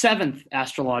the seventh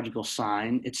astrological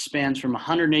sign. It spans from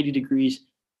 180 degrees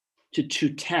to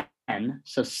 210.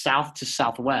 So south to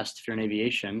southwest, if you're in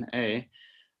aviation. Hey,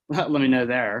 let me know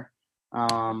there.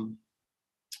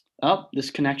 This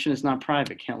connection is not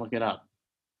private. Can't look it up.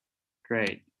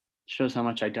 Great. Shows how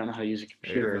much I don't know how to use a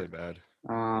Yeah, you're really computer.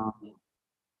 bad. Um,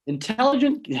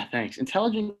 Intelligent, yeah, thanks.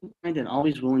 Intelligent and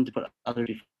always willing to put others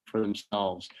before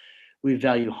themselves. We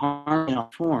value harmony in all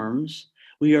forms.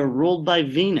 We are ruled by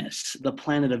Venus, the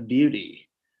planet of beauty.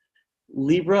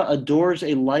 Libra adores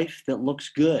a life that looks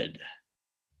good.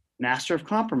 Master of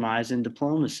compromise and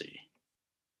diplomacy.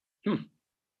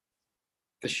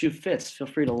 The shoe fits. Feel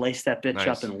free to lace that bitch up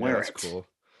Nice. and Yeah, wear that's it. cool.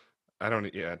 I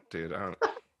don't. Yeah, dude. I don't.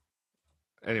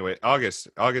 Anyway, August.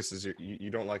 August is you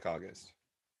don't like August.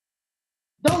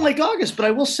 Don't like August, but I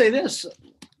will say this.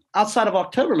 Outside of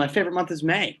October, my favorite month is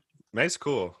May. May's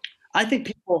cool. I think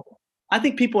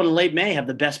people in late May have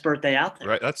the best birthday out there.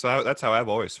 Right. That's how I've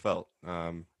always felt.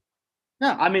 No,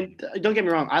 I mean, don't get me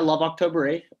wrong. I love October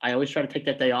 8th. I always try to take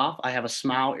that day off. I have a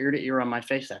smile ear to ear on my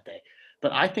face that day.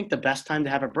 But I think the best time to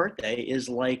have a birthday is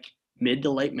like mid to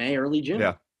late May, early June.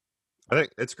 Yeah. I think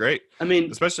it's great. I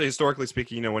mean, especially historically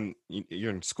speaking, when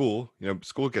you're in school,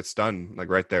 school gets done like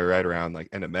right around like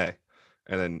end of May.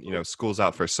 And then, school's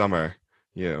out for summer,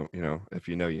 if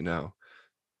you know.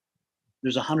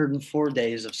 There's 104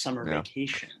 days of summer Yeah.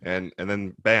 vacation. And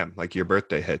then bam, like your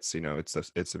birthday hits,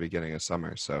 it's the beginning of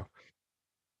summer. So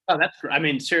oh, that's great. I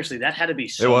mean, seriously, that had to be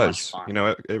so much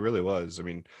fun. It really was. I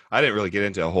mean, I didn't really get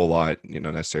into a whole lot,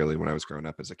 necessarily when I was growing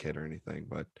up as a kid or anything,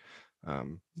 but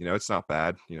it's not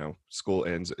bad. School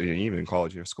ends, even in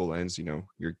college, school ends,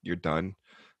 you're done.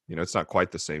 It's not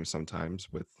quite the same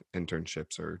sometimes with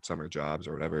internships or summer jobs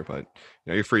or whatever, but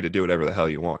you're free to do whatever the hell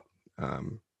you want.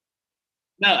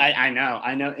 No, I know.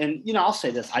 And, I'll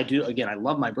say this. I do, again, I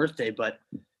love my birthday, but,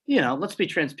 let's be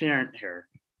transparent here.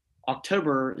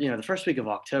 October, the first week of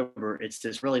October, it's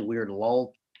this really weird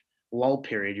lull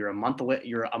period. You're a month away.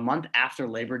 You're a month after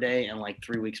Labor Day and like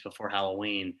 3 weeks before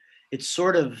Halloween. It's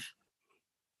sort of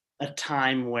a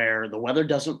time where the weather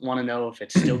doesn't want to know if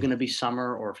it's still going to be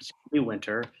summer or if it's going to be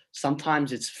winter.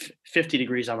 Sometimes it's 50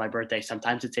 degrees on my birthday.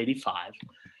 Sometimes it's 85. It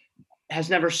has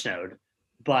never snowed,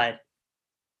 but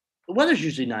the weather's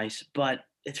usually nice, but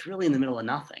it's really in the middle of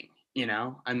nothing,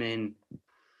 I mean,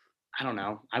 I don't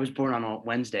know. I was born on a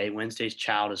Wednesday. Wednesday's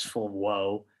child is full of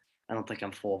woe. I don't think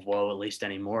I'm full of woe, at least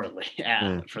anymore,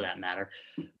 for that matter.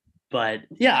 But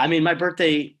yeah, I mean, my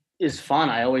birthday is fun.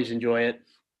 I always enjoy it.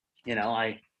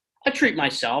 I treat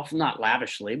myself, not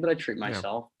lavishly, but I treat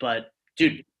myself. Yeah. But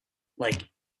dude, like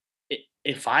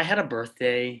if I had a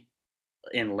birthday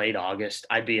in late August,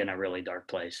 I'd be in a really dark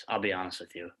place. I'll be honest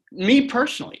with you. Me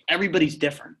personally, everybody's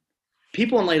different.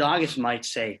 People in late August might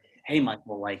say, hey,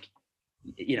 Michael, like,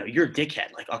 you're a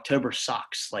dickhead. Like October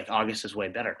sucks. Like August is way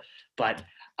better. But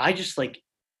I just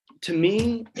to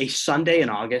me, a Sunday in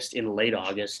August, in late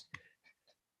August,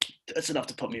 that's enough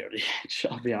to put me over the edge.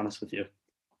 I'll be honest with you.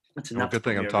 That's enough. Good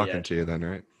thing I'm talking to you then,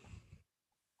 right?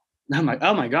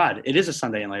 Oh my God. It is a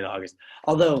Sunday in late August.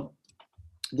 Although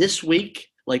this week,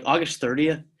 like August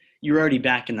 30th, you're already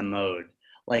back in the mode.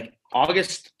 Like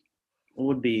August,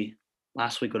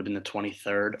 last week would have been the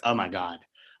 23rd. Oh my God.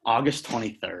 August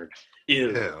 23rd.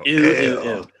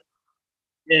 Ew.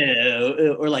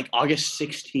 Or like August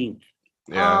 16th.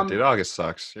 Yeah, dude, August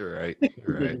sucks. You're right.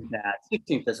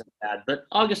 16th isn't bad, but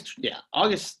August,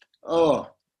 oh,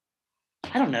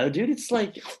 I don't know, dude. It's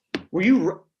like,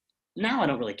 now I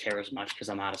don't really care as much because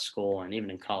I'm out of school, and even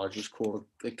in college it was cool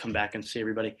to come back and see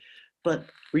everybody. But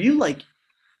were you like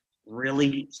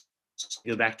really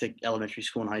go back to elementary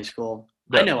school and high school?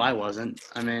 No. I know I wasn't.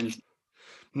 I mean,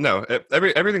 no,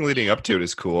 everything leading up to it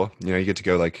is cool. You get to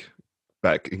go like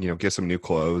back, get some new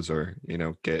clothes or,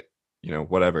 get,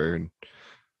 whatever. And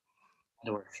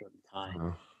I wear a shirt and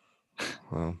tie.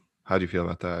 Well, how do you feel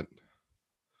about that?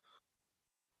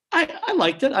 I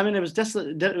liked it. I mean, it was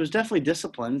definitely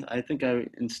disciplined. I think I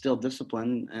instilled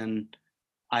discipline, and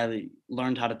I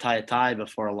learned how to tie a tie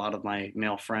before a lot of my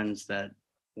male friends that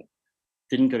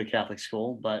didn't go to Catholic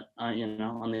school. But on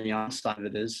the other side of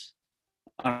it is,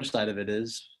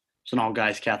 it's an all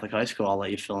guys Catholic high school. I'll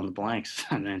let you fill in the blanks.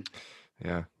 I mean,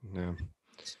 yeah.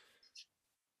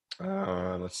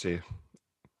 Let's see.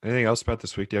 Anything else about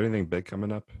this week? Do you have anything big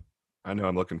coming up? I know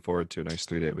I'm looking forward to a nice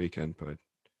 3-day weekend, but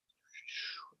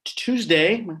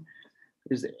Tuesday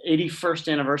is the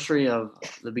 81st anniversary of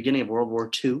the beginning of World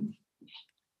War II.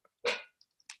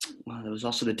 Well, it was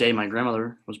also the day my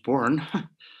grandmother was born.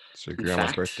 So your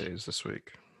grandma's birthday is this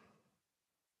week.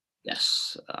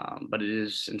 Yes, but it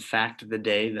is in fact the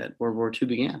day that World War II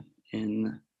began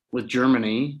with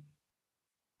Germany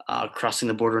crossing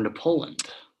the border into Poland.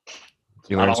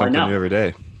 You learn something new every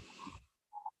day.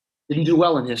 Didn't do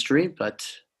well in history, but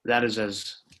that is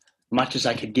as much as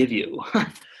I could give you.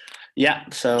 Yeah,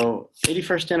 so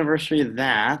 81st anniversary of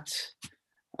that.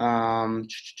 2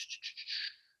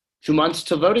 months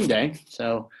to voting day,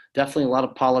 so definitely a lot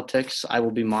of politics. I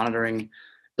will be monitoring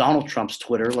Donald Trump's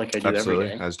Twitter like I do every Absolutely,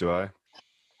 day. as do I.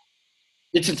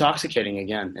 It's intoxicating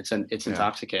again. It's Yeah.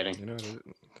 intoxicating. You know,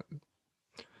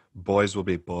 boys will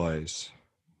be boys.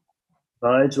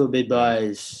 Buds will be Yeah.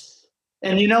 buds.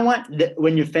 And you know what?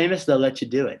 When you're famous, they'll let you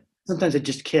do it. Sometimes I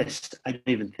just kissed. I don't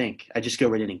even think. I just go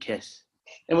right in and kiss.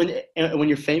 And when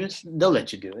you're famous, they'll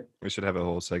let you do it. We should have a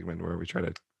whole segment where we try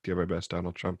to give our best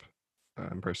Donald Trump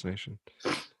impersonation.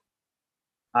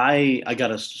 I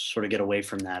gotta sort of get away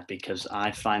from that because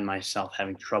I find myself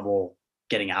having trouble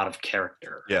getting out of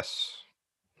character. Yes.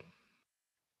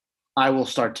 I will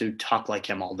start to talk like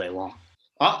him all day long.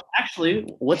 Actually,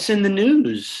 what's in the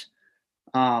news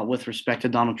with respect to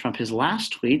Donald Trump? His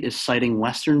last tweet is citing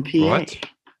Western PA. What?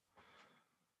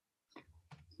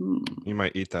 You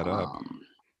might eat that up.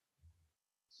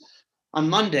 On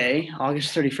Monday,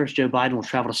 August 31st, Joe Biden will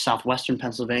travel to southwestern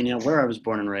Pennsylvania, where I was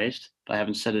born and raised. If I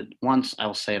haven't said it once, I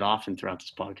will say it often throughout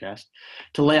this podcast,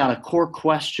 to lay out a core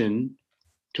question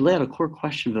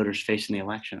voters face in the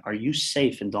election. Are you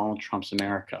safe in Donald Trump's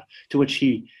America? To which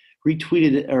he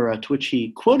retweeted, or to which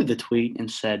he quoted the tweet and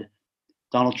said,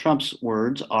 Donald Trump's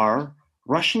words are,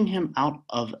 rushing him out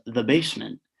of the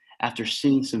basement after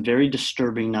seeing some very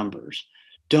disturbing numbers.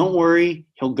 Don't worry,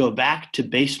 he'll go back to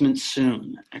basement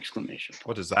soon! Exclamation point.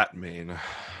 What does that mean?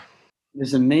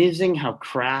 It's amazing how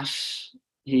crass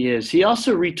he is. He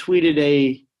also retweeted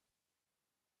a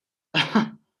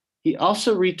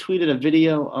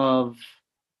video of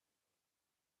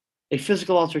a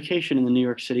physical altercation in the New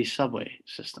York City subway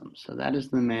system. So that is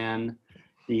the man,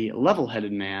 the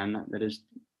level-headed man that is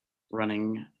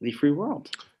running the free world.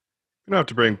 We don't have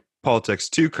to bring politics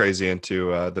too crazy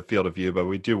into the field of view, but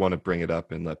we do want to bring it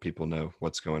up and let people know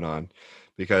what's going on,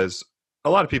 because a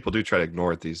lot of people do try to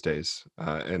ignore it these days,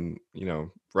 and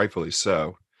rightfully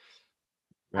so.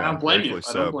 I don't blame you.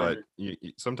 But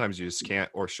sometimes you just can't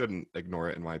or shouldn't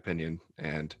ignore it, in my opinion.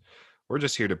 And we're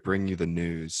just here to bring you the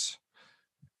news.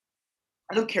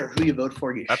 I don't care who you vote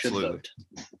for. You should vote.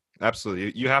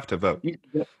 Absolutely, you have to vote. You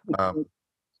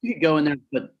could go in there and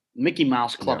put Mickey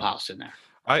Mouse Clubhouse in there.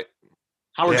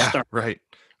 Howard Stern. Right.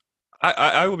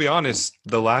 I will be honest.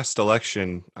 The last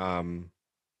election, did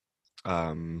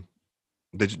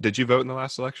you vote in the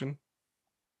last election?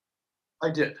 I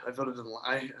did. I voted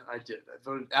I did. I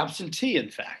voted absentee, in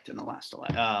fact, in the last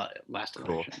election.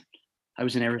 Cool. I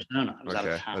was in Arizona. I was out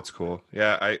of town. That's cool.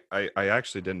 Yeah, I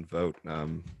actually didn't vote,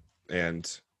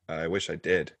 and I wish I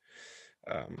did.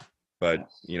 But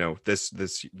yes.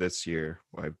 This year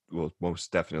I will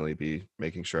most definitely be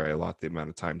making sure I allot the amount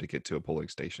of time to get to a polling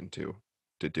station to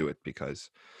do it,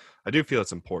 because I do feel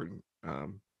it's important.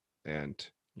 And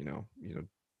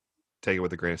take it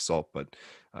with a grain of salt, but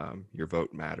your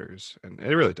vote matters, and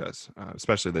it really does,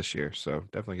 especially this year. So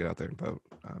definitely get out there and vote.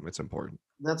 It's important.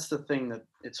 That's the thing that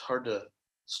it's hard to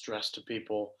stress to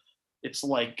people. It's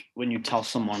like when you tell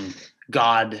someone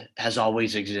God has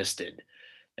always existed.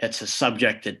 It's a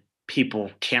subject that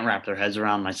people can't wrap their heads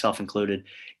around, myself included.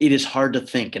 It is hard to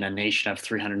think in a nation of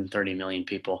 330 million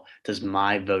people, does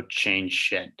my vote change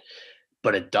shit?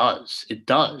 But it does. It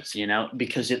does,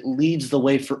 because it leads the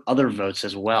way for other votes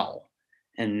as well.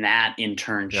 And that in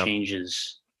turn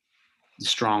changes the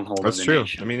stronghold of the nation.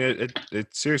 That's true. I mean,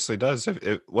 it seriously does.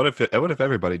 What if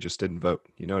everybody just didn't vote?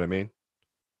 You know what I mean?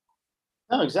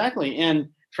 No, exactly. And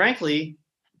frankly,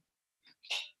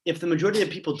 if the majority of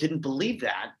people didn't believe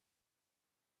that,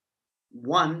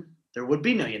 one, there would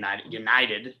be no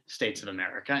United States of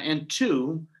America, and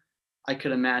two, I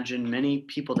could imagine many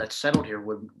people that settled here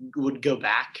would go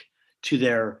back to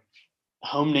their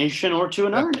home nation or to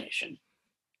another nation.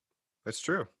 That's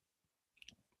true.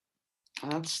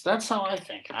 That's how I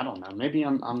think. I don't know. Maybe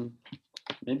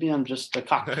I'm just a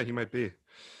cock. You might be.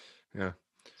 Yeah.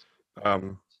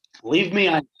 Leave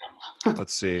me.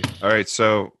 Let's see. All right.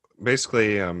 So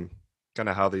basically, kind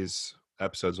of how these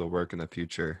episodes will work in the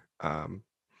future.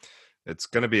 It's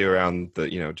going to be around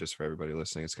just for everybody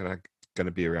listening, it's going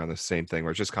to be around the same thing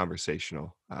where it's just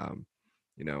conversational,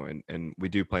 and we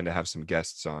do plan to have some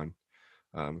guests on,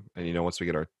 and once we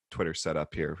get our Twitter set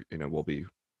up here, we'll be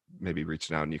maybe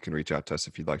reaching out, and you can reach out to us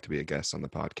if you'd like to be a guest on the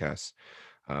podcast.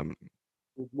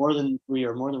 We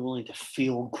are more than willing to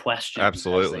field questions.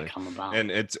 Absolutely. As they come about. And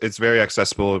it's very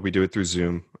accessible. We do it through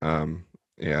Zoom.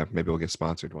 Maybe we'll get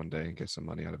sponsored one day and get some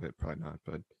money out of it. Probably not,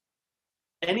 but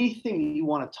anything you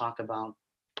want to talk about,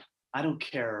 I don't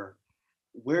care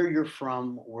where you're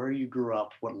from, where you grew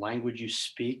up, what language you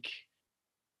speak,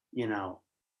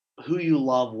 who you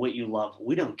love, what you love.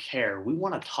 We don't care. We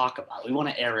want to talk about it. We want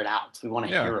to air it out. We want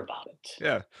to hear about it.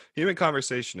 Yeah. Human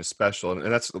conversation is special.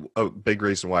 And that's a big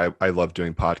reason why I love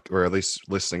doing or at least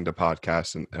listening to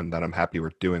podcasts, and that I'm happy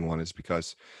we're doing one, is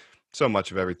because so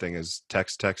much of everything is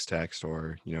text,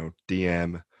 or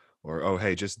DM, or oh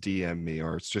hey, just DM me,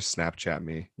 or it's just Snapchat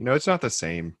me. It's not the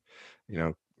same.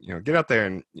 Get out there,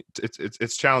 and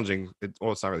it's challenging.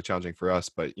 Well, it's not really challenging for us,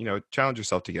 but challenge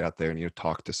yourself to get out there and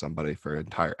talk to somebody for an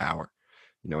entire hour.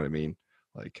 You know what I mean?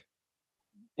 Like,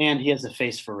 And he has a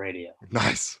face for radio.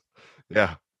 nice,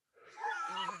 yeah.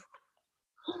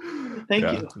 Thank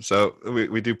Yeah. you. So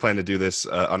we do plan to do this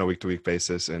on a week-to-week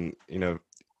basis, and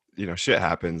shit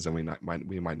happens, and we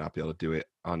might not be able to do it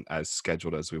on as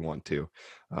scheduled as we want to,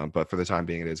 but for the time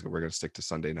being, we're going to stick to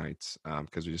Sunday nights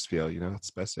because we just feel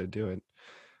it's the best way to do it.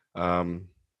 Time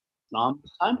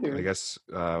I period. guess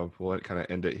we'll kind of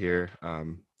end it here.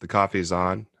 The coffee's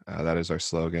on. That is our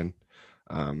slogan.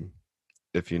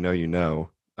 If you know, you know.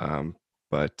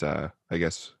 But I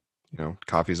guess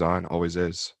coffee's on. Always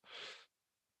is.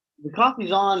 The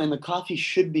coffee's on, and the coffee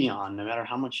should be on, no matter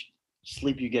how much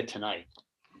sleep you get tonight.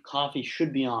 Coffee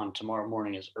should be on tomorrow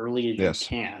morning as early as Yes. you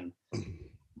can.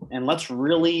 And let's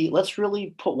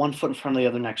really put one foot in front of the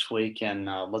other next week, and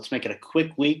let's make it a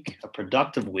quick week, a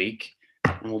productive week,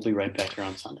 and we'll be right back here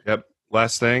on Sunday. Yep.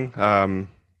 Last thing,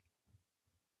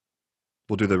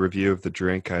 we'll do the review of the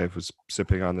drink I was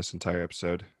sipping on this entire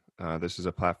episode. This is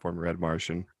a Platform Red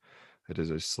Martian. It is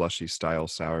a slushy style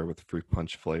sour with fruit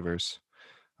punch flavors.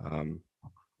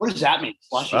 What does that mean?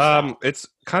 Slushy style? It's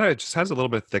kind of, it just has a little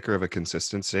bit thicker of a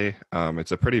consistency.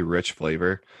 It's a pretty rich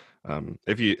flavor.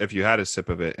 If you had a sip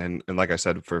of it, and like I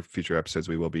said, for future episodes,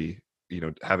 we will be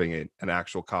having an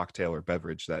actual cocktail or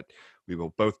beverage that we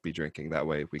will both be drinking. That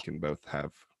way we can both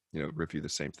have review the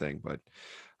same thing. But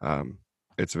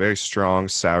it's a very strong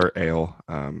sour ale,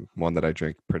 one that I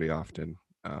drink pretty often,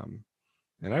 and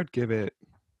I would give it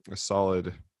a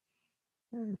solid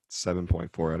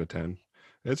 7.4 out of 10.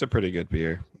 It's a pretty good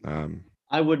beer.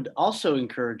 I would also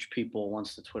encourage people,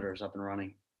 once the Twitter is up and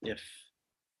running, if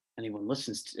anyone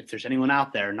listens, if there's anyone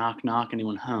out there, knock knock,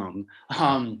 anyone home,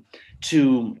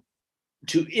 to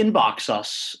inbox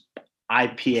us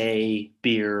IPA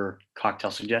beer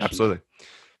cocktail suggestions. Absolutely.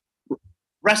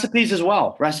 Recipes as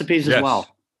well. Yes. Well.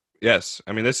 Yes.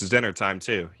 I mean, this is dinner time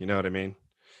too. You know what I mean?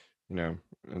 You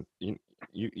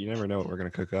never know what we're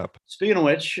going to cook up. Speaking of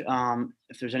which,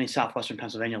 if there's any Southwestern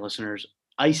Pennsylvania listeners,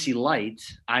 Icy Light,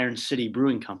 Iron City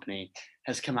Brewing Company,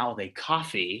 has come out with a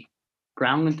coffee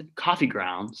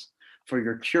grounds for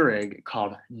your Keurig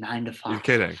called 9 to 5. You're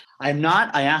kidding. I'm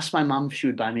not. I asked my mom if she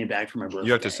would buy me a bag for my birthday.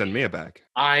 You have to send me a bag.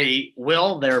 I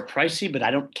will. They're pricey, but I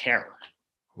don't care.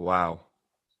 Wow.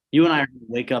 You and I are going to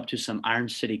wake up to some Iron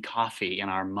City coffee in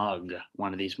our mug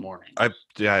one of these mornings.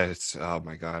 It's, oh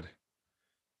my God.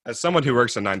 As someone who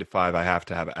works a 9 to 5, I have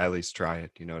to at least try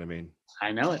it. You know what I mean?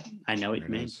 I know it. I know what you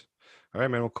mean. All right,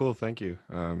 man. Well, cool. Thank you.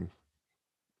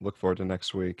 Look forward to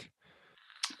next week.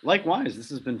 Likewise, this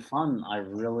has been fun. I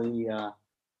really,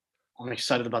 I'm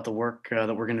excited about the work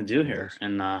that we're going to do here,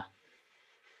 and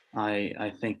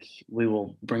I think we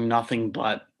will bring nothing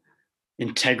but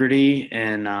integrity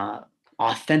and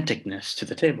authenticness to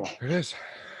the table. There it is.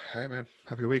 All right, man.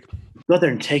 Have a good week. Go out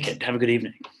there and take it. Have a good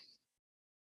evening.